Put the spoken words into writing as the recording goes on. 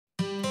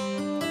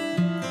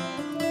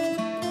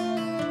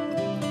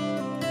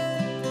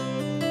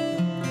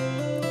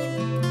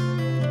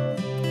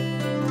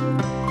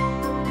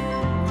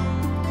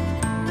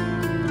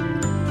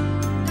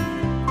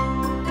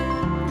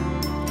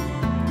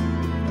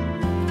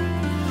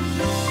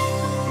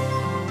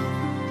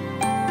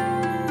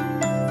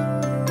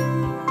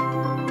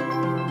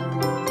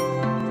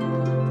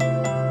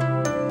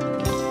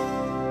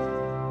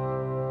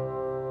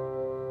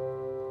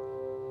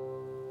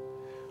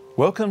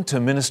Welcome to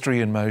Ministry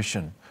in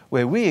Motion,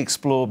 where we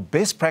explore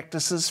best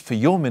practices for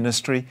your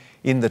ministry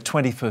in the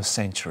 21st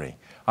century.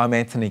 I'm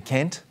Anthony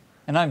Kent.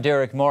 And I'm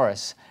Derek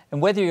Morris.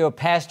 And whether you're a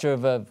pastor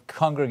of a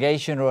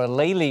congregation or a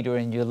lay leader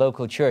in your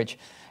local church,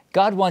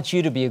 God wants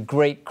you to be a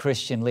great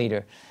Christian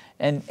leader.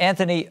 And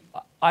Anthony,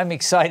 I'm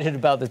excited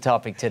about the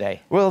topic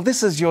today. Well,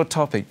 this is your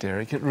topic,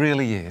 Derek. It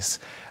really is.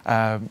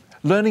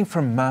 Learning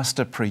from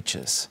master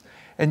preachers.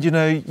 And you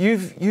know,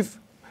 you've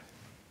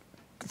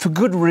for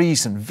good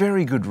reason,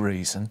 very good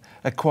reason,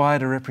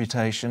 acquired a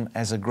reputation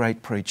as a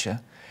great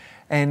preacher.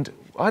 And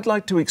I'd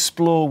like to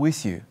explore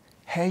with you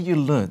how you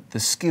learnt the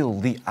skill,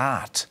 the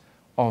art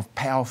of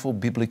powerful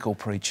biblical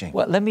preaching.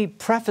 Well, let me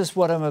preface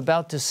what I'm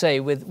about to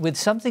say with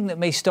something that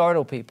may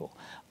startle people.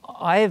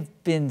 I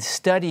have been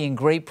studying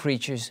great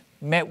preachers,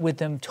 met with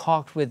them,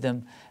 talked with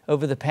them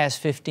over the past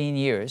 15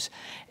 years,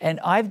 and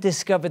I've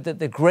discovered that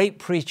the great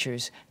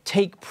preachers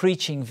take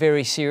preaching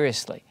very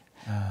seriously.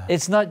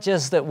 It's not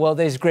just that, well,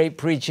 there's great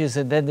preachers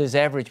and then there's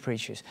average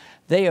preachers.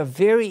 They are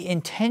very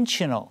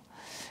intentional.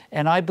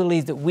 And I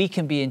believe that we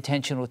can be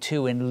intentional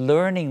too in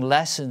learning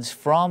lessons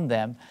from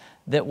them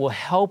that will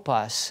help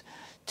us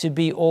to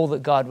be all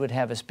that God would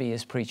have us be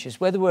as preachers,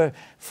 whether we're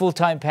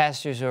full-time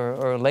pastors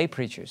or lay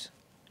preachers.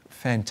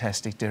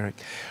 Fantastic, Derek.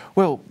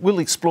 Well, we'll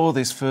explore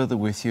this further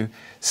with you.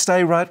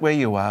 Stay right where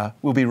you are.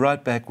 We'll be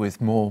right back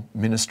with more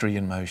Ministry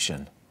in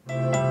Motion.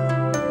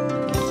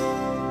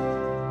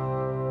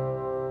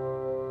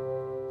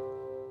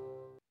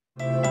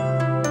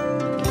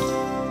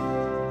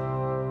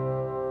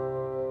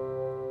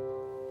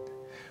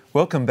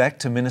 Welcome back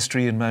to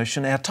Ministry in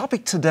Motion. Our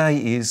topic today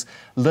is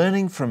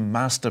learning from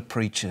master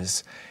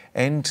preachers.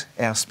 And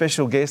our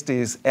special guest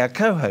is our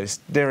co-host,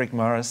 Derek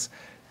Morris.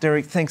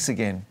 Derek, thanks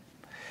again.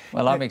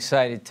 Well, I'm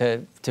excited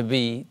to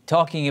be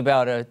talking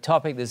about a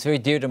topic that's very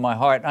dear to my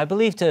heart. I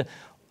believe to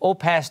all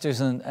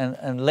pastors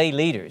and lay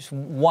leaders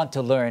want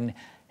to learn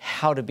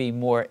how to be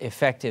more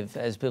effective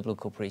as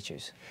biblical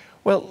preachers.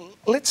 Well,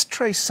 let's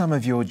trace some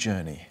of your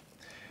journey.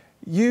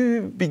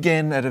 You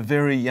began at a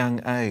very young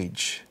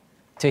age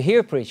to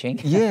hear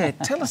preaching. Yeah,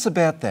 tell us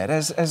about that.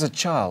 As a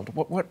child,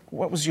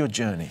 what was your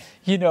journey?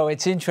 You know,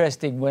 it's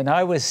interesting. When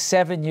I was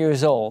 7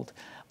 years old,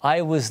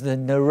 I was the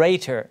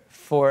narrator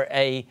for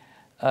a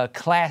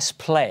class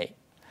play.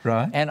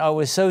 Right. And I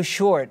was so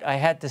short, I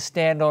had to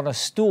stand on a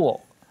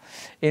stool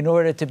in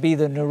order to be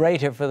the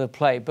narrator for the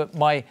play. But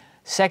my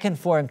second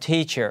form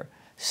teacher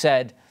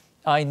said,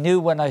 I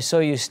knew when I saw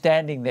you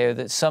standing there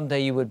that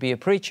someday you would be a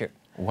preacher.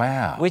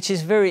 Wow. Which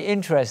is very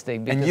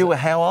interesting. And you were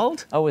how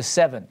old? I was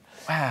 7.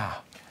 Wow.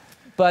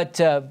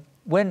 But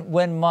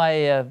when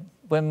I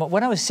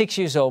was 6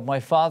 years old, my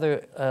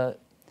father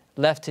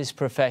left his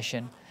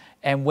profession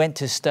and went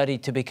to study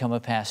to become a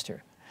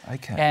pastor.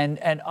 Okay.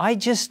 And I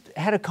just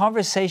had a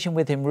conversation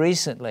with him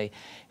recently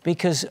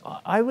because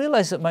I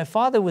realized that my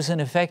father was an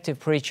effective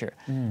preacher.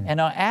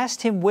 And I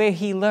asked him where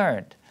he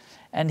learned.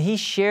 And he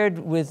shared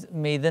with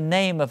me the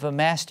name of a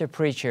master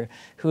preacher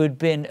who had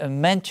been a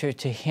mentor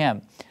to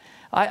him.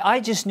 I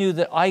just knew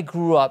that I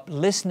grew up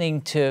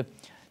listening to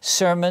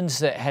sermons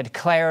that had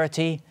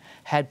clarity,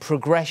 had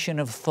progression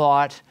of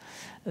thought,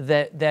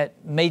 that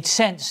made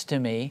sense to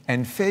me.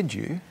 And fed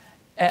you.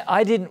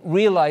 I didn't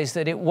realize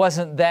that it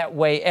wasn't that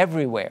way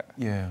everywhere.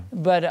 Yeah.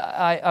 But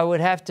I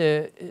would have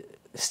to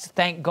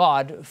thank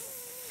God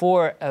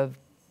for a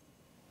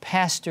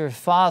pastor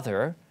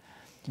father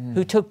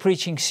who took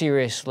preaching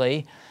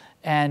seriously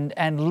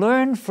and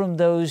learned from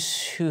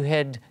those who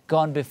had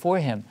gone before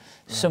him,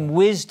 some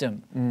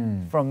wisdom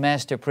from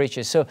master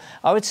preachers. So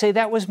I would say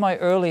that was my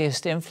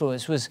earliest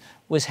influence,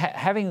 was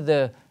having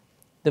the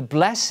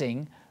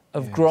blessing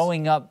of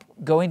growing up,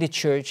 going to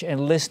church and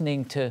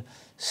listening to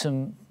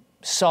some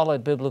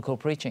solid biblical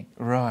preaching.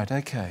 Right,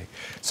 okay.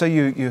 So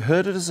you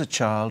heard it as a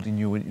child and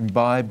you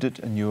imbibed it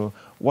and you were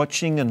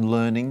watching and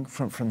learning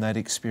from that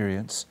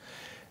experience.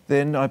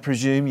 Then I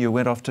presume you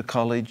went off to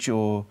college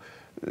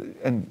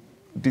and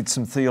did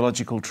some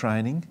theological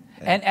training.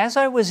 And as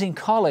I was in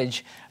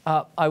college,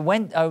 I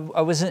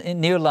was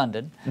near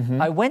London.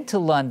 I went to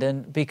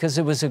London because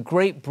there was a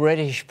great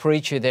British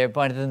preacher there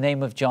by the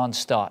name of John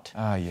Stott.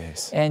 Ah,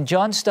 yes. And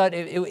John Stott,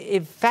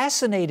 it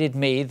fascinated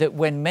me that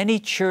when many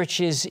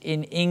churches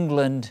in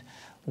England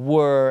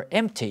were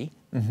empty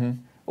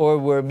or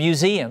were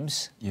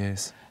museums,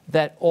 yes,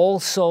 that All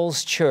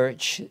Souls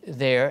Church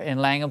there in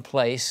Langham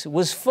Place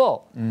was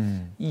full.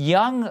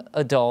 Young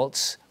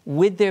adults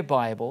with their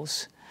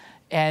Bibles.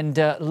 And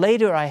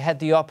later I had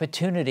the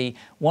opportunity,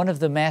 one of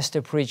the master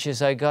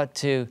preachers I got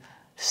to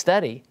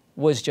study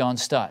was John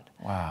Stott.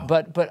 Wow.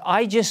 But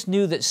I just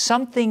knew that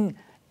something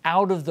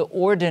out of the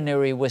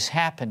ordinary was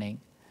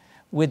happening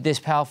with this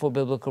powerful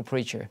biblical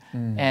preacher.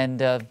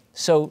 And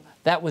so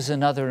that was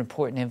another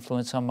important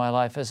influence on my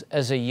life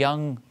as a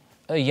young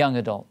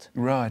adult.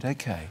 Right,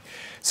 okay.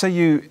 So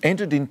you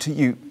entered into,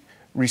 you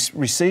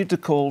received a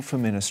call for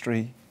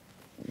ministry,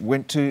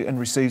 went to and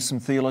received some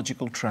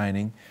theological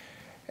training,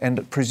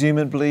 and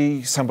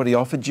presumably somebody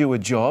offered you a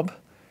job.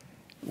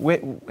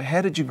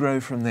 How did you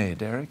grow from there,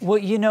 Derek? Well,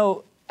 you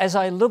know, as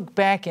I look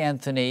back,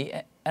 Anthony,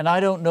 and I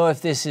don't know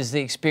if this is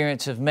the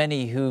experience of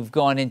many who've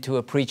gone into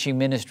a preaching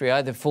ministry,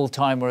 either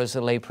full-time or as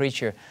a lay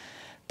preacher,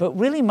 but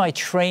really my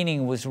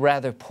training was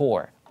rather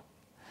poor.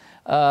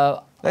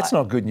 That's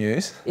not good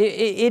news.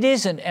 It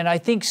isn't, and I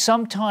think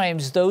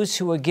sometimes those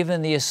who are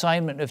given the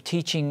assignment of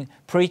teaching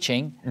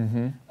preaching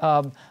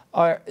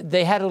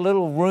they had a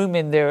little room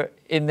in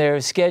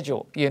their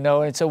schedule, you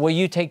know, and so, well,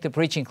 you take the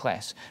preaching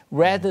class,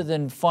 rather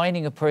than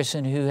finding a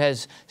person who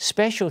has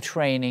special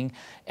training,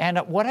 and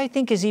what I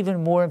think is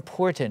even more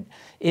important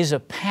is a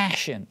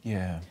passion.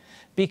 Yeah.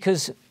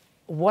 Because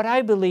what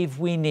I believe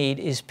we need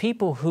is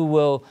people who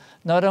will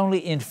not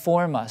only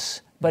inform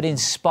us, but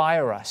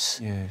inspire us.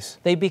 Yes.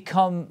 They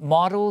become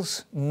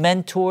models,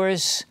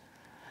 mentors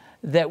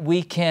that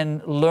we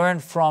can learn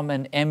from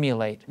and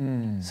emulate.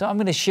 So I'm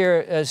going to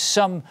share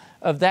some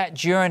of that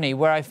journey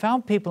where I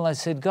found people and I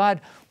said,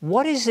 God,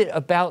 what is it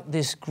about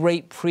this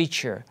great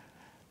preacher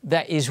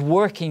that is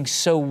working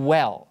so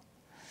well?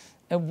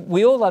 And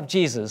we all love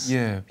Jesus.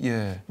 Yeah,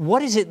 yeah.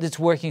 What is it that's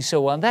working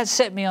so well? And that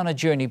set me on a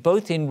journey,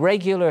 both in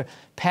regular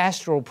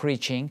pastoral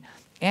preaching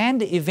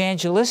and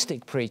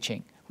evangelistic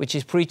preaching, which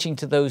is preaching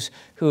to those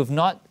who have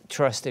not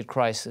trusted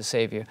Christ the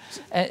Savior,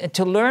 and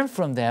to learn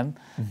from them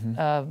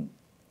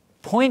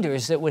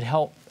pointers that would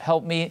help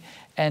me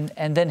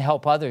and then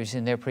help others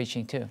in their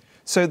preaching too.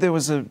 So there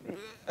was a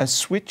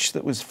switch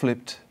that was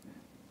flipped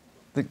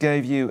that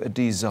gave you a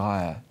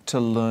desire to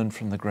learn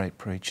from the great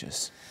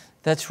preachers.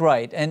 That's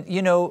right. And,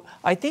 you know,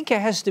 I think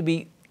it has to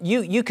be,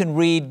 you can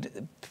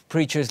read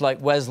preachers like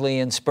Wesley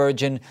and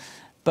Spurgeon,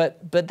 but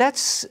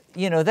that's,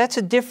 you know, that's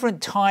a different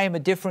time, a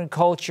different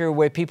culture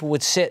where people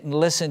would sit and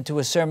listen to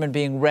a sermon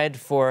being read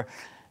for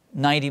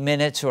 90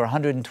 minutes or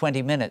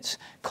 120 minutes.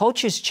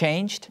 Culture's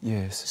changed.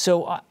 Yes.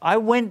 So I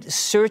went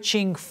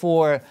searching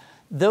for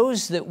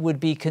those that would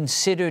be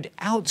considered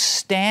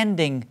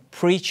outstanding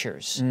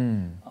preachers.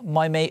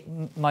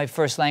 My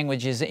first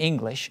language is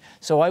English,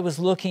 so I was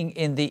looking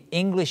in the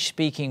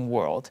English-speaking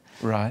world.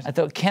 Right. I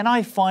thought, can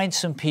I find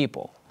some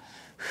people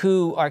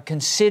who are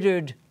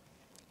considered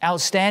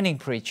outstanding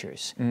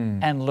preachers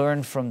and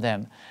learn from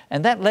them?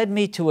 And that led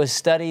me to a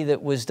study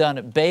that was done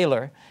at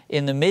Baylor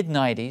in the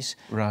mid-90s,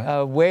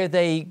 right. Where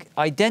they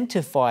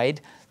identified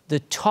the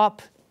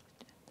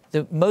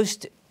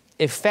most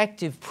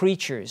effective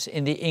preachers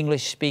in the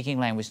English-speaking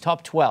language,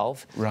 top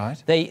 12.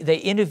 Right. They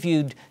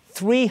interviewed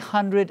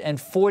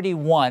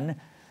 341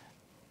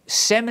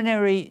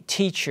 seminary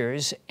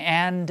teachers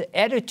and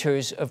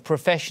editors of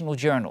professional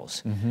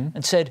journals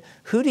and said,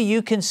 who do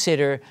you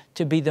consider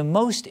to be the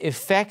most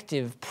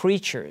effective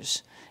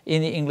preachers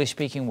in the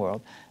English-speaking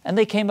world? And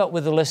they came up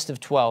with a list of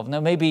 12.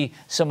 Now, maybe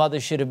some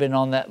others should have been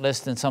on that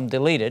list and some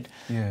deleted,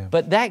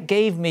 but that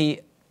gave me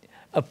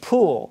a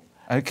pool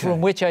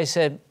from which I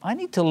said, I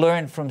need to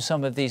learn from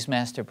some of these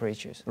master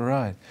preachers.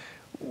 Right.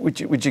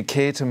 Would you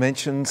care to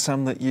mention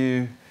some that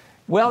you...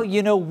 Well,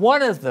 you know,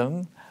 one of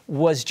them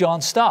was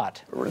John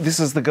Stott. This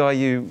is the guy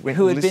you went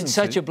who and had been listened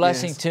such to. a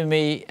blessing Yes. to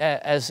me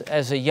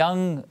as a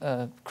young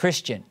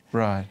Christian.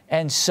 Right.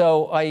 And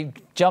so I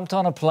jumped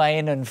on a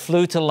plane and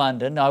flew to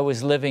London. I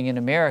was living in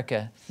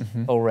America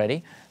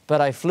already, but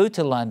I flew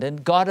to London.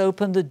 God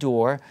opened the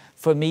door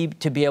for me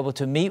to be able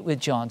to meet with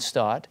John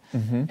Stott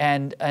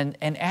and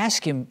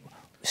ask him,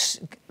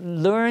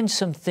 learn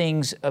some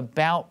things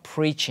about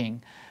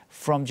preaching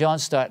from John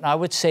Stott. And I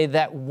would say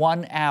that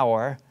 1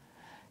 hour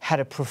had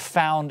a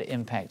profound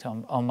impact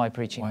on my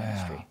preaching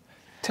ministry.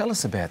 Tell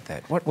us about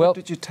that. What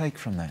did you take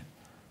from that?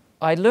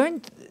 I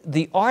learned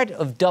the art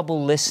of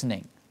double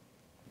listening.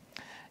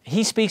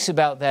 He speaks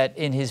about that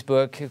in his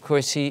book. Of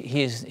course,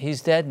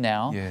 he's dead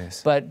now,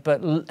 yes. but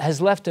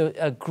has left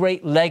a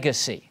great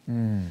legacy.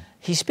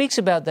 He speaks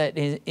about that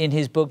in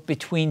his book,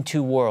 Between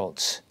Two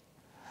Worlds.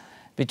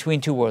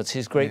 Between Two Worlds,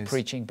 his great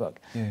preaching book.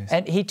 Yes.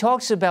 And he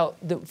talks about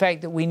the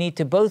fact that we need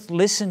to both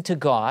listen to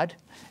God,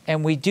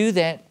 and we do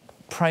that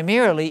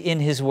primarily in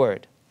His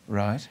Word.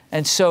 Right.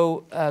 And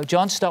so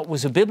John Stott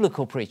was a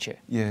biblical preacher.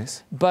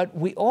 Yes. But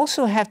we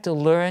also have to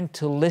learn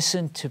to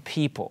listen to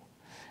people.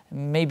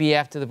 Maybe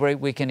after the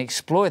break we can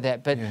explore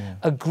that. But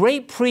a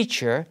great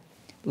preacher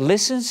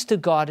listens to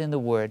God in the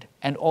Word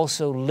and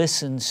also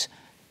listens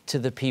to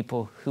the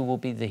people who will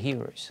be the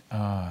hearers.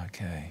 Ah,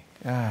 okay.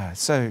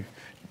 So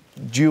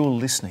dual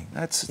listening.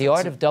 That's the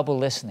art of double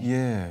listening.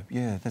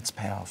 Yeah, that's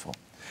powerful.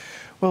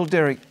 Well,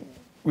 Derek,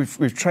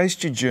 we've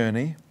traced your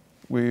journey.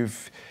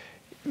 We've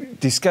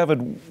discovered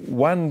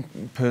one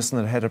person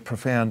that had a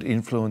profound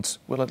influence,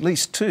 well, at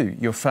least two,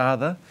 your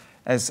father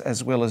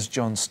as well as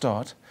John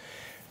Stott.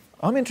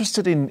 I'm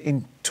interested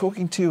in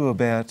talking to you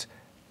about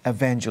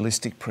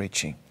evangelistic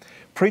preaching.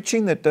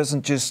 Preaching that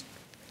doesn't just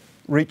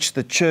reach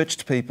the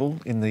churched people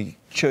in the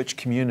church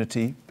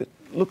community, but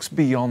looks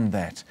beyond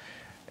that.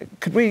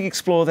 Could we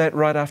explore that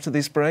right after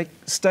this break?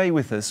 Stay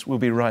with us. We'll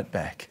be right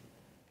back.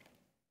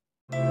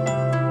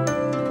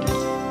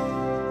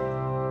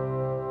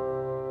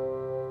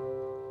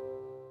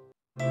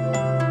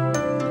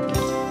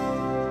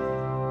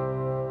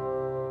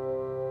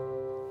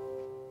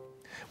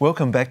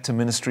 Welcome back to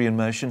Ministry in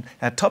Motion.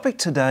 Our topic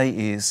today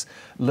is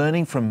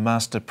learning from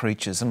master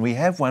preachers, and we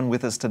have one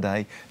with us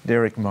today,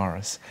 Derek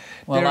Morris.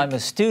 Well, Derek, I'm a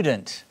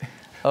student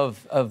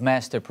of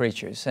master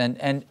preachers,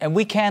 and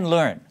we can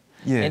learn.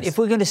 Yes. And if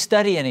we're going to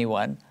study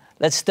anyone,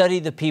 let's study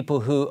the people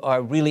who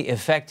are really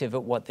effective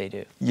at what they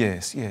do.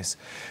 Yes, yes.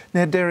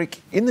 Now, Derek,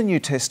 in the New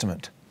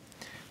Testament,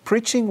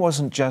 preaching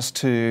wasn't just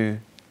to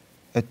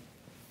a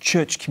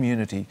church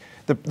community.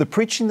 The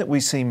preaching that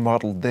we see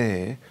modelled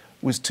there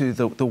was to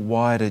the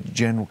wider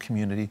general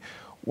community,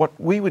 what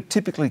we would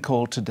typically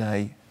call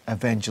today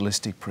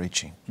evangelistic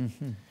preaching.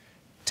 Mm-hmm.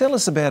 Tell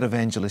us about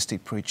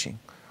evangelistic preaching.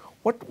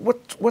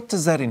 What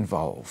does that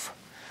involve?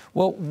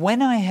 Well,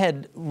 when I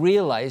had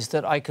realized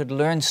that I could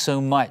learn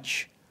so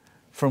much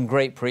from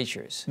great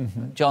preachers,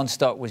 mm-hmm. John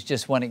Stott was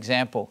just one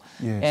example,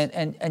 yes.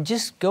 and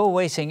just go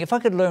away saying, if I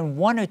could learn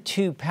one or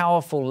two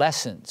powerful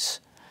lessons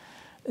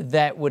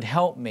that would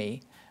help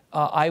me,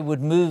 I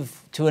would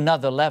move to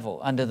another level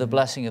under the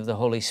blessing of the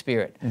Holy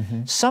Spirit.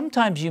 Mm-hmm.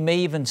 Sometimes you may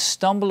even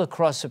stumble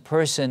across a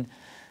person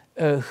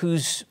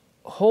whose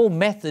whole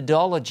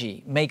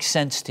methodology makes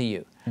sense to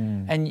you.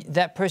 Mm. And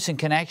that person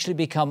can actually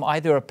become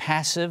either a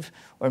passive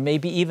or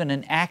maybe even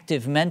an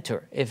active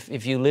mentor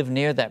if you live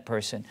near that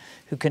person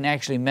who can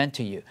actually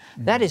mentor you.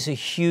 Mm. That is a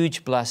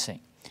huge blessing.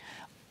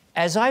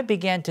 As I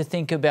began to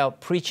think about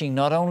preaching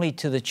not only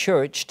to the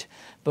churched,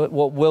 but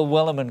what Will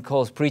Willimon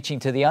calls preaching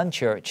to the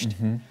unchurched,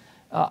 mm-hmm.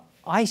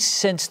 I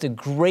sensed a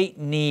great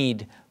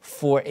need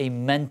for a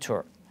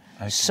mentor,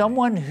 okay.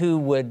 Someone who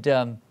would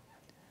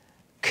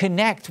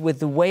connect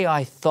with the way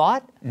I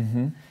thought.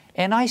 Mm-hmm.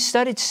 And I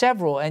studied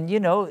several, and you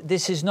know,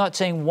 this is not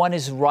saying one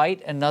is right,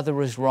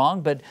 another is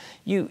wrong, but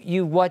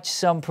you watch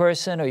some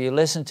person or you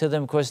listen to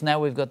them. Of course,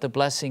 now we've got the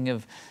blessing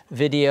of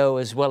video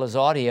as well as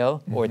audio,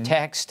 mm-hmm. or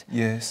text.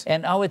 Yes.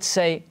 And I would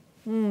say,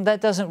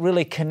 that doesn't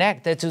really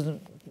connect. That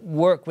doesn't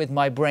work with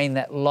my brain,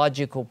 that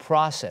logical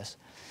process.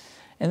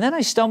 And then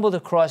I stumbled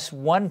across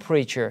one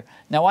preacher.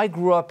 Now, I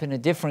grew up in a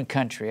different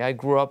country. I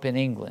grew up in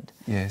England.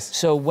 Yes.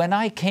 So when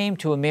I came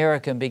to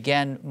America and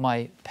began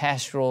my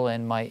pastoral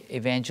and my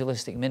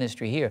evangelistic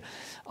ministry here,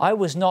 I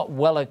was not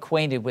well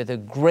acquainted with a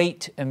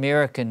great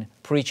American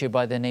preacher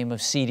by the name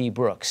of C.D.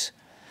 Brooks.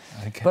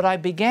 Okay. But I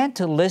began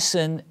to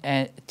listen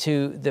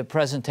to the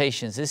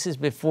presentations. This is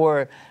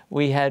before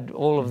we had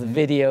all of the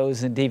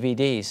videos and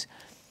DVDs.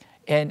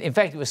 And in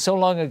fact, it was so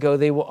long ago,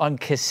 they were on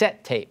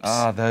cassette tapes.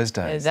 Ah, those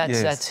days.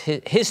 That's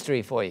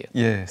history for you.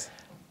 Yes.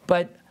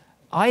 But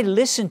I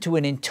listened to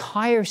an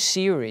entire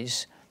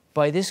series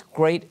by this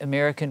great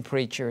American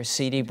preacher,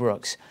 C.D.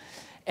 Brooks.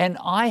 And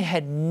I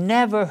had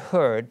never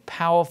heard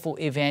powerful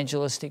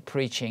evangelistic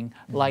preaching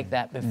like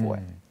that before.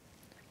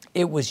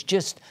 It was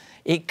just,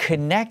 it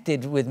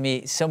connected with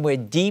me somewhere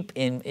deep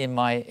in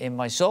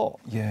my soul.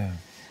 Yeah.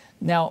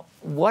 Now,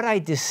 what I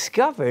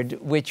discovered,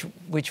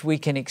 which we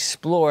can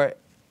explore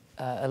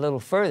a little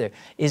further,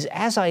 is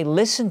as I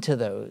listened to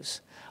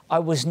those, I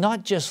was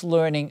not just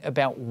learning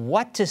about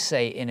what to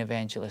say in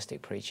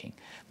evangelistic preaching,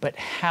 but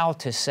how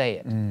to say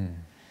it.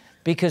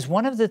 Because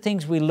one of the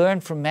things we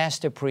learn from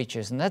master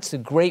preachers, and that's the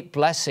great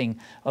blessing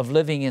of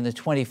living in the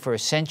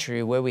 21st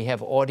century where we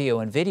have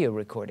audio and video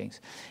recordings,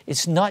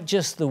 it's not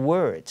just the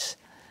words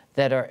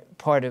that are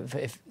part of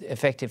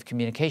effective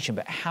communication,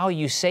 but how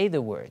you say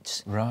the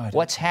words. Right.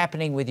 What's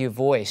happening with your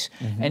voice.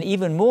 Mm-hmm. And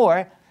even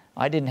more,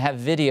 I didn't have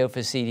video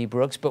for C.D.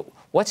 Brooks, but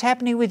what's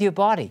happening with your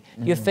body,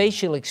 your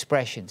facial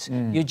expressions,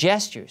 your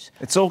gestures.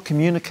 It's all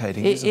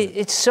communicating, isn't it?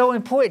 It's so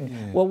important.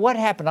 Yeah. Well, what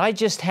happened? I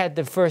just had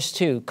the first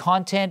two,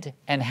 content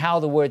and how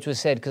the words were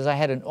said, because I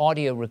had an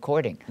audio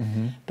recording.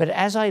 Mm-hmm. But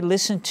as I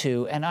listened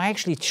to, and I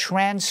actually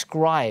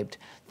transcribed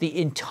the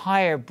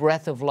entire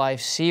Breath of Life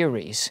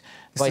series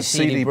by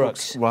C.D.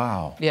 Brooks.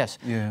 Wow. Yes.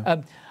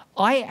 Yeah.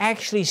 I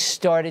actually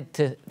started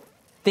to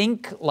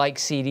think like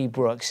C.D.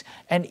 Brooks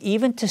and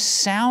even to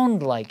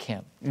sound like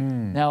him.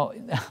 Now,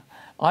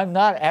 I'm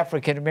not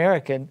African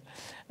American,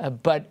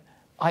 but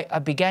I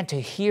began to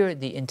hear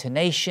the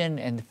intonation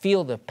and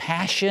feel the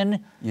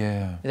passion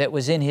that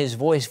was in his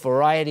voice,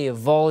 variety of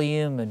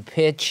volume and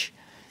pitch.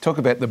 Talk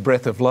about the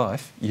breath of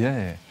life.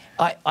 Yeah.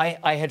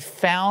 I had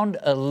found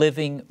a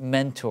living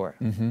mentor.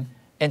 Mm-hmm.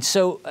 And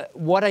so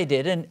what I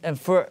did, and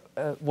for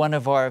one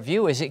of our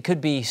viewers, it could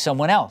be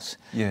someone else.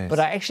 Yes. But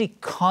I actually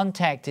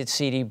contacted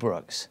C.D.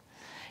 Brooks.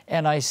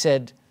 And I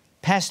said,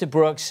 Pastor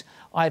Brooks,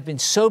 I've been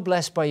so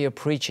blessed by your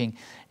preaching,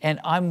 and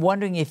I'm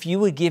wondering if you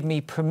would give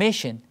me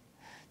permission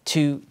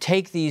to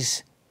take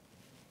these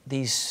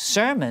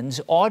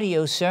sermons,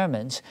 audio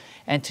sermons,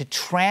 and to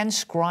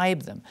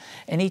transcribe them.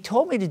 And he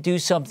told me to do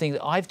something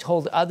that I've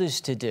told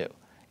others to do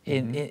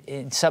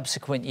in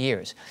subsequent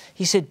years.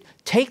 He said,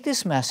 take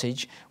this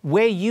message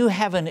where you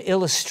have an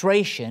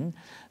illustration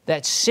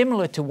that's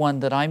similar to one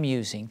that I'm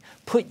using,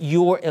 put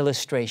your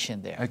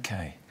illustration there.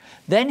 Okay.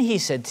 Then he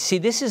said, see,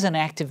 this is an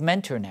active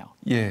mentor now.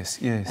 Yes,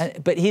 yes.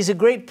 But he's a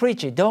great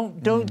preacher.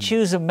 Don't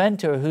choose a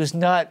mentor who's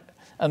not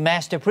a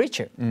master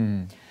preacher.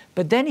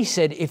 But then he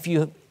said, if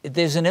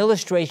there's an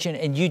illustration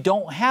and you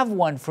don't have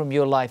one from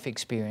your life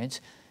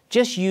experience,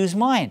 just use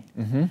mine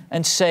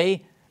and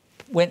say,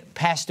 when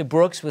Pastor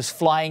Brooks was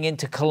flying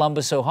into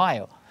Columbus,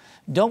 Ohio.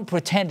 Don't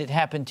pretend it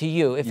happened to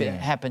you if it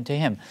happened to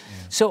him.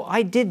 So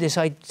I did this.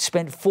 I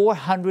spent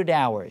 400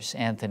 hours,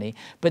 Anthony,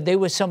 but they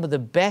were some of the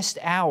best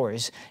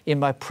hours in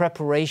my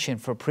preparation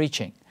for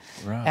preaching.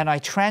 Right. And I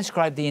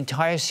transcribed the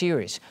entire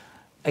series.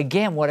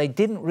 Again, what I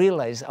didn't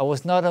realize, I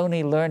was not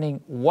only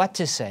learning what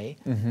to say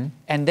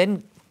and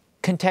then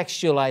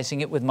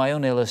contextualizing it with my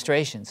own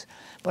illustrations,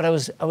 but I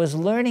was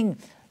learning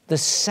the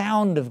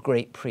sound of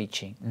great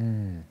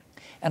preaching.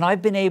 And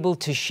I've been able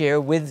to share,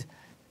 with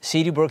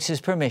C.D.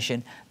 Brooks's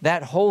permission,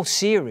 that whole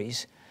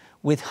series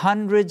with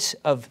hundreds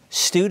of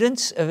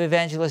students of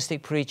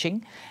evangelistic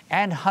preaching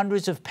and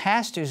hundreds of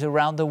pastors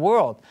around the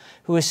world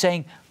who are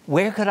saying,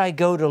 where could I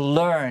go to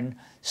learn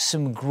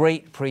some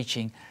great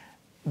preaching?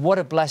 What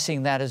a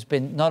blessing that has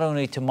been, not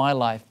only to my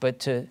life, but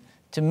to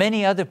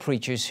many other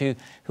preachers who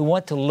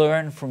want to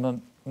learn from a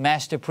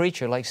master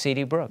preacher like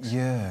C.D. Brooks.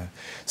 Yeah.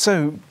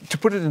 So, to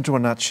put it into a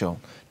nutshell,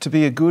 to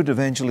be a good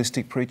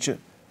evangelistic preacher,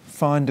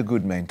 find a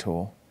good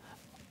mentor.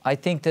 I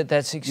think that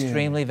that's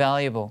extremely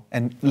valuable.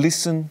 And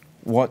listen,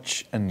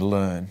 watch and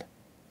learn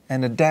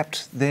and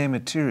adapt their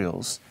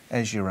materials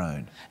as your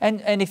own.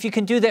 And if you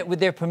can do that with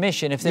their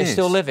permission, if they're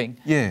still living.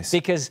 Yes.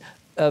 Because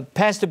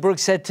Pastor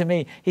Brooks said to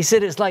me, he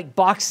said, it's like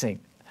boxing.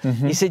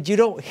 He said, you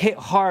don't hit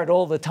hard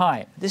all the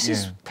time. This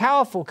is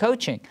powerful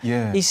coaching.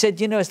 Yeah. He said,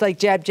 you know, it's like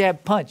jab,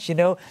 jab, punch, you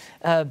know.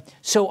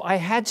 So I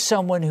had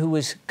someone who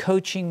was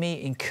coaching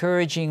me,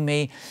 encouraging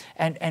me,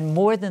 and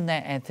more than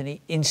that, Anthony,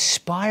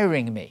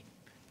 inspiring me.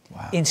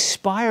 Wow.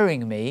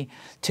 Inspiring me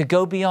to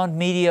go beyond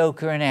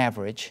mediocre and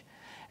average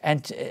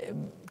and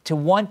to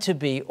want to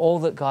be all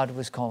that God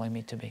was calling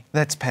me to be.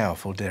 That's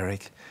powerful,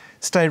 Derek.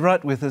 Stay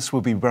right with us.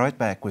 We'll be right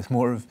back with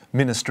more of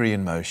Ministry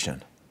in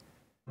Motion.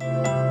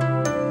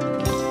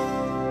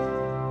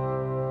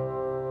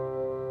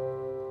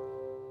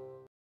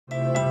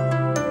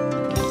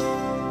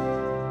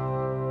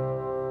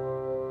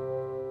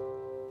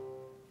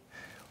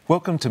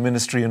 Welcome to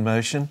Ministry in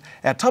Motion.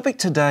 Our topic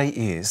today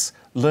is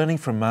learning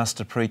from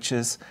master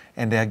preachers,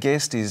 and our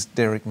guest is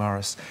Derek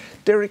Morris.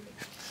 Derek,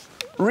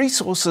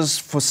 resources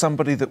for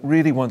somebody that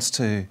really wants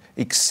to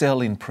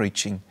excel in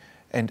preaching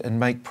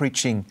and make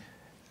preaching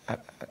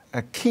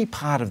a key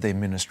part of their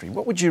ministry.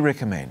 What would you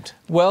recommend?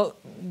 Well,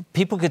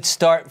 people could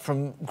start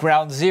from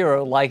ground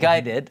zero like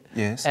I did.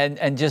 Yes.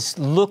 And just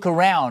look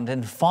around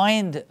and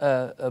find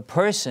a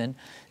person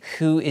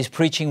who is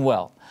preaching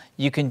well.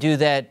 You can do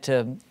that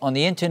on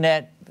the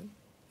internet,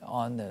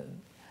 on the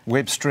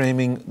web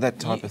streaming, that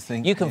type of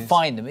thing. You can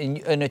find them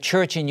in a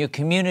church in your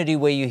community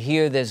where you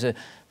hear there's a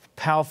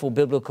powerful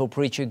biblical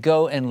preacher.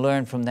 Go and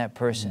learn from that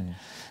person.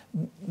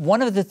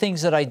 One of the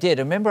things that I did,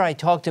 remember I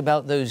talked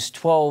about those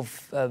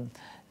 12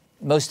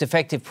 most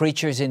effective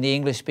preachers in the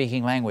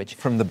English-speaking language.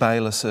 From the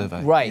Baylor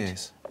survey. Right.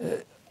 Yes.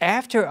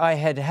 After I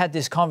had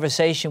this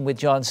conversation with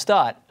John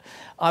Stott,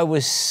 I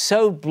was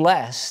so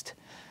blessed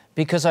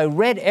because I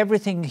read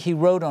everything he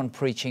wrote on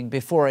preaching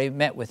before I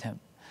met with him.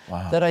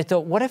 Wow. That I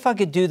thought, what if I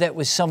could do that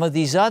with some of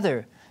these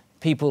other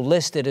people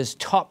listed as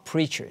top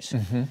preachers?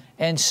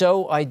 And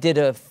so I did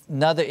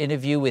another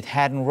interview with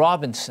Haddon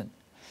Robinson,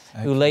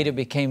 who later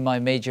became my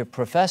major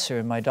professor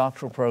in my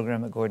doctoral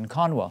program at Gordon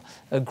Conwell.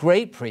 A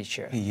great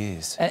preacher. He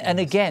is. And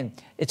again,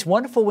 it's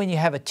wonderful when you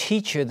have a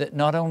teacher that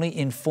not only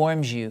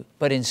informs you,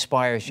 but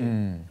inspires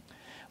you.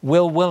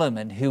 Will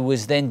Willimon, who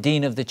was then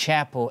dean of the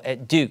chapel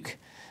at Duke,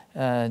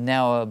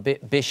 now a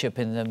bishop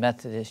in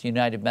the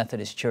United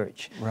Methodist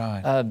Church.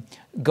 Right.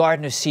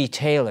 Gardner C.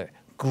 Taylor,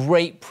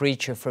 great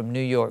preacher from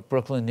New York,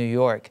 Brooklyn, New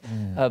York.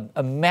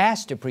 A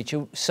master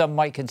preacher, some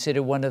might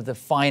consider one of the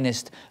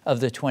finest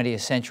of the 20th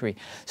century.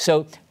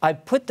 So I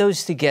put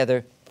those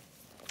together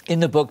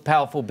in the book,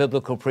 Powerful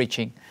Biblical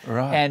Preaching.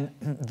 Right. And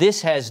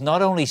this has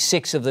not only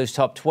 6 of those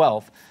top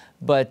 12,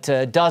 but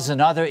a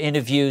dozen other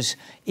interviews,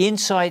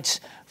 insights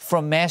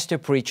from master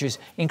preachers,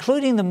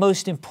 including the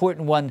most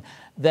important one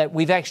that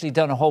we've actually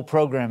done a whole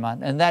program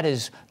on, and that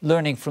is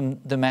learning from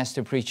the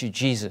master preacher,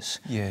 Jesus.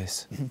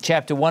 Yes.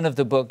 Chapter 1 of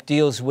the book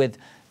deals with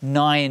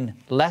 9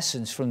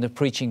 lessons from the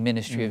preaching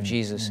ministry of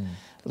Jesus,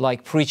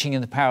 like preaching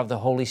in the power of the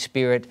Holy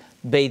Spirit,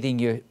 bathing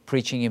your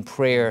preaching in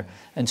prayer,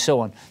 and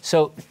so on.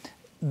 So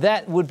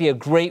that would be a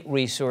great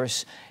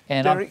resource.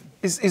 And Derek,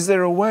 is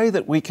there a way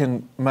that we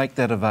can make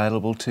that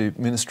available to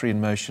Ministry in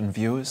Motion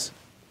viewers?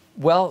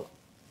 Well,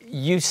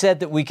 you said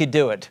that we could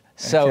do it.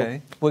 So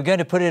we're going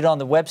to put it on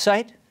the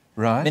website,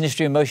 right?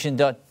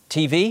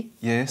 ministryinmotion.tv.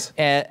 Yes.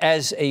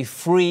 As a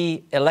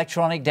free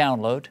electronic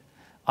download,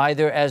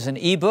 either as an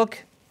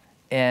ebook,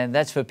 and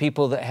that's for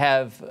people that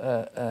have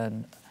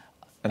an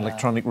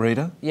electronic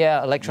reader?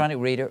 Yeah, electronic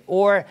reader,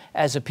 or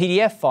as a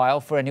PDF file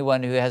for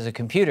anyone who has a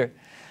computer,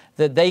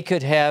 that they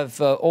could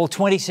have all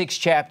 26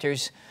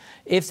 chapters.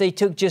 If they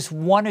took just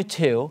 1 or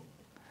 2,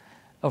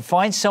 or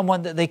find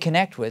someone that they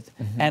connect with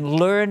and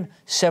learn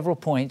several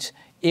points,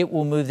 it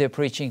will move their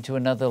preaching to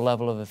another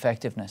level of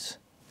effectiveness.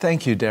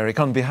 Thank you, Derek.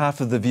 On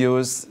behalf of the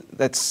viewers,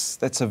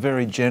 that's a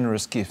very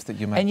generous gift that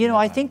you make. And you know,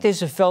 I think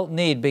there's a felt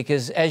need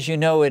because, as you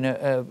know, in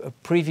a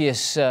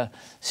previous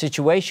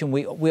situation,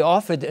 we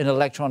offered an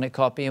electronic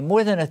copy, and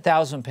more than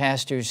 1,000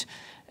 pastors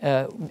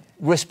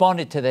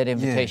responded to that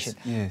invitation.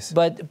 Yes.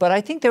 But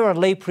I think there are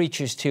lay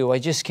preachers too. I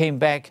just came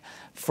back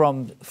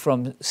from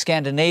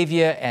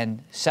Scandinavia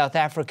and South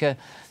Africa,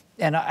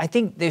 and I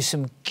think there's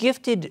some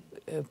gifted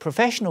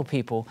professional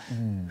people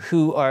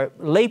who are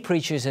lay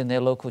preachers in their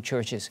local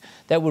churches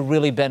that would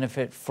really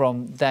benefit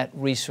from that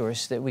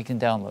resource that we can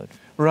download.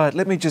 Right,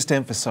 let me just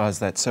emphasise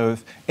that. So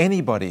if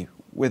anybody,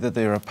 whether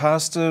they're a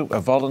pastor,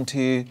 a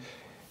volunteer,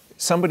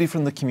 somebody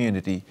from the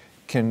community,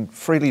 can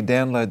freely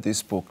download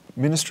this book,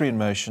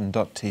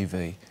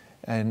 ministryinmotion.tv,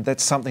 and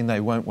that's something they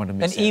won't want to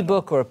miss. An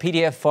ebook or a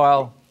PDF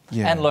file,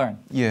 and learn.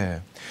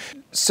 Yeah.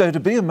 So to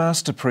be a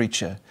master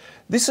preacher,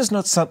 this is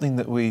not something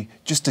that we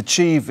just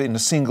achieve in a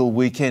single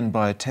weekend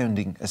by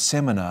attending a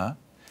seminar.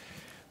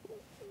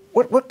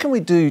 What can we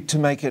do to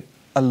make it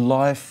a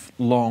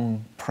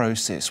lifelong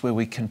process where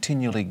we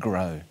continually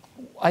grow?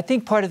 I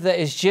think part of that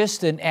is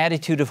just an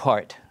attitude of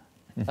heart,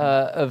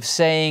 of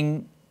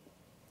saying,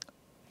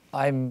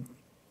 I'm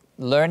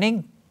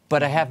learning,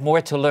 but I have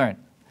more to learn.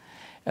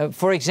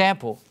 For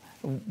example,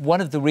 one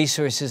of the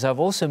resources I've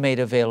also made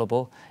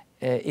available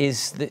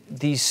is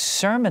these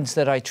sermons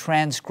that I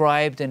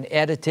transcribed and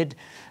edited,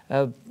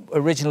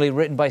 originally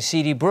written by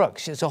C.D.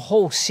 Brooks. It's a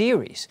whole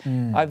series.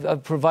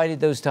 I've provided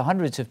those to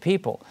hundreds of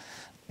people.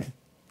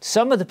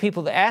 Some of the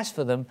people that ask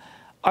for them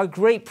are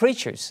great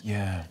preachers.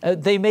 Yeah.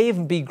 They may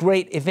even be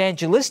great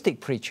evangelistic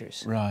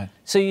preachers. Right.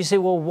 So you say,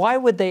 well, why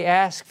would they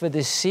ask for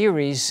this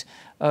series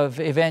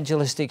of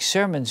evangelistic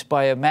sermons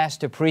by a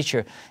master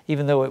preacher,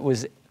 even though it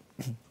was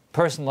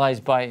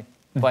personalized by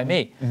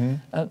me?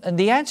 And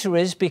the answer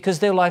is because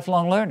they're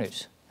lifelong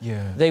learners.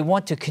 Yeah. They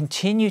want to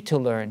continue to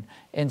learn.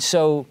 And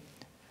so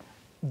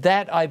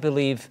that, I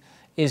believe,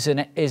 is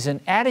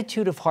an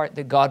attitude of heart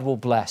that God will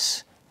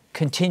bless,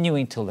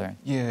 continuing to learn.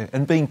 Yeah,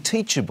 and being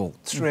teachable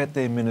throughout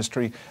their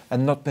ministry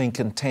and not being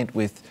content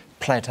with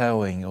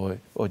plateauing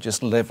or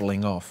just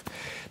levelling off.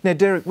 Now,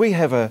 Derek, we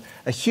have a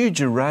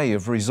huge array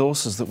of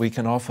resources that we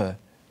can offer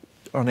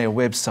on our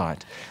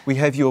website. We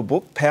have your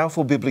book,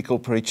 Powerful Biblical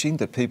Preaching,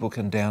 that people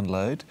can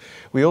download.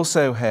 We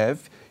also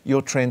have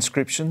your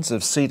transcriptions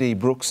of C.D.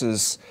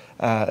 Brooks's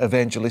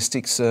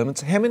evangelistic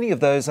sermons. How many of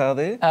those are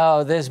there?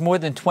 Oh, there's more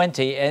than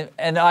 20.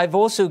 And I've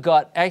also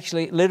got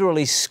actually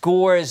literally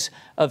scores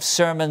of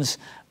sermons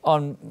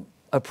on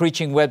a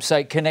preaching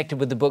website connected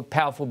with the book,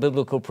 Powerful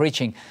Biblical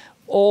Preaching,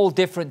 all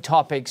different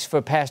topics for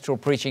pastoral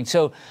preaching.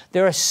 So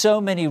there are so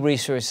many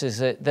resources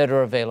that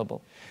are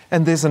available.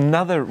 And there's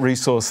another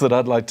resource that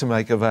I'd like to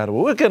make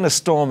available. We're going to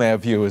storm our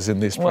viewers in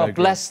this program. Well,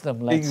 bless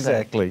them, let's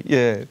Exactly,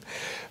 yeah.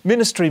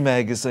 Ministry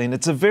Magazine,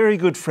 it's a very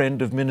good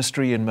friend of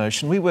Ministry in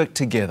Motion. We work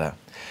together.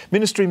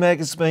 Ministry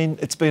Magazine,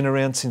 it's been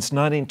around since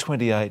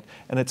 1928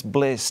 and it's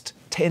blessed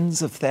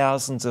tens of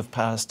thousands of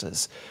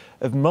pastors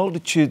of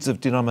multitudes of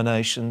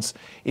denominations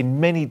in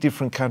many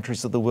different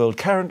countries of the world.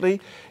 Currently,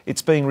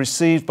 it's being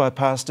received by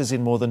pastors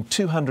in more than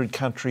 200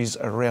 countries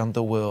around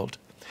the world.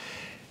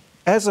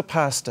 As a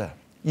pastor,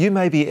 you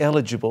may be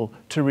eligible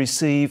to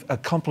receive a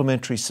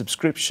complimentary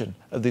subscription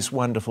of this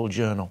wonderful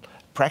journal,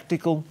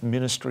 Practical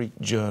Ministry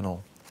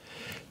Journal.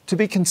 To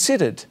be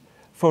considered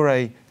for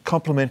a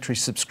complimentary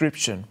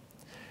subscription,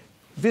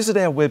 visit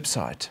our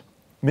website,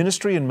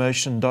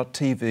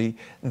 ministryinmotion.tv.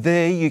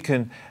 There you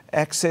can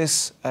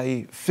access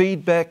a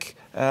feedback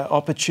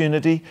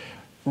opportunity.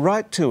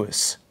 Write to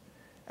us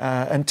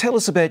and tell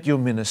us about your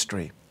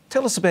ministry.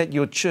 Tell us about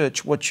your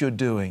church, what you're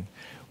doing.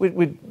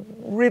 We'd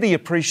really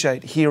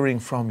appreciate hearing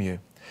from you.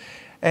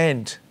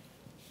 And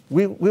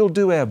we'll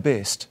do our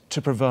best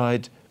to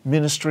provide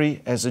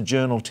ministry as a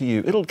journal to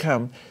you. It'll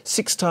come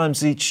 6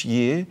 times each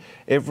year,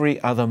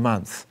 every other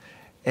month.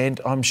 And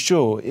I'm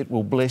sure it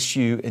will bless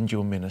you and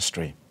your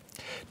ministry.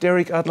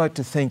 Derek, I'd like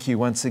to thank you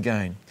once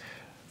again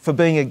for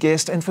being a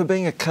guest and for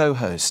being a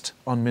co-host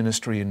on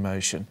Ministry in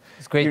Motion.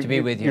 It's great to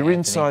be with you, Your Anthony.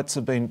 insights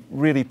have been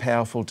really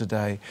powerful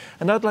today.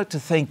 And I'd like to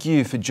thank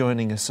you for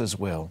joining us as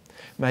well.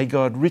 May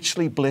God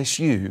richly bless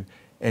you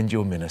and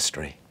your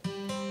ministry.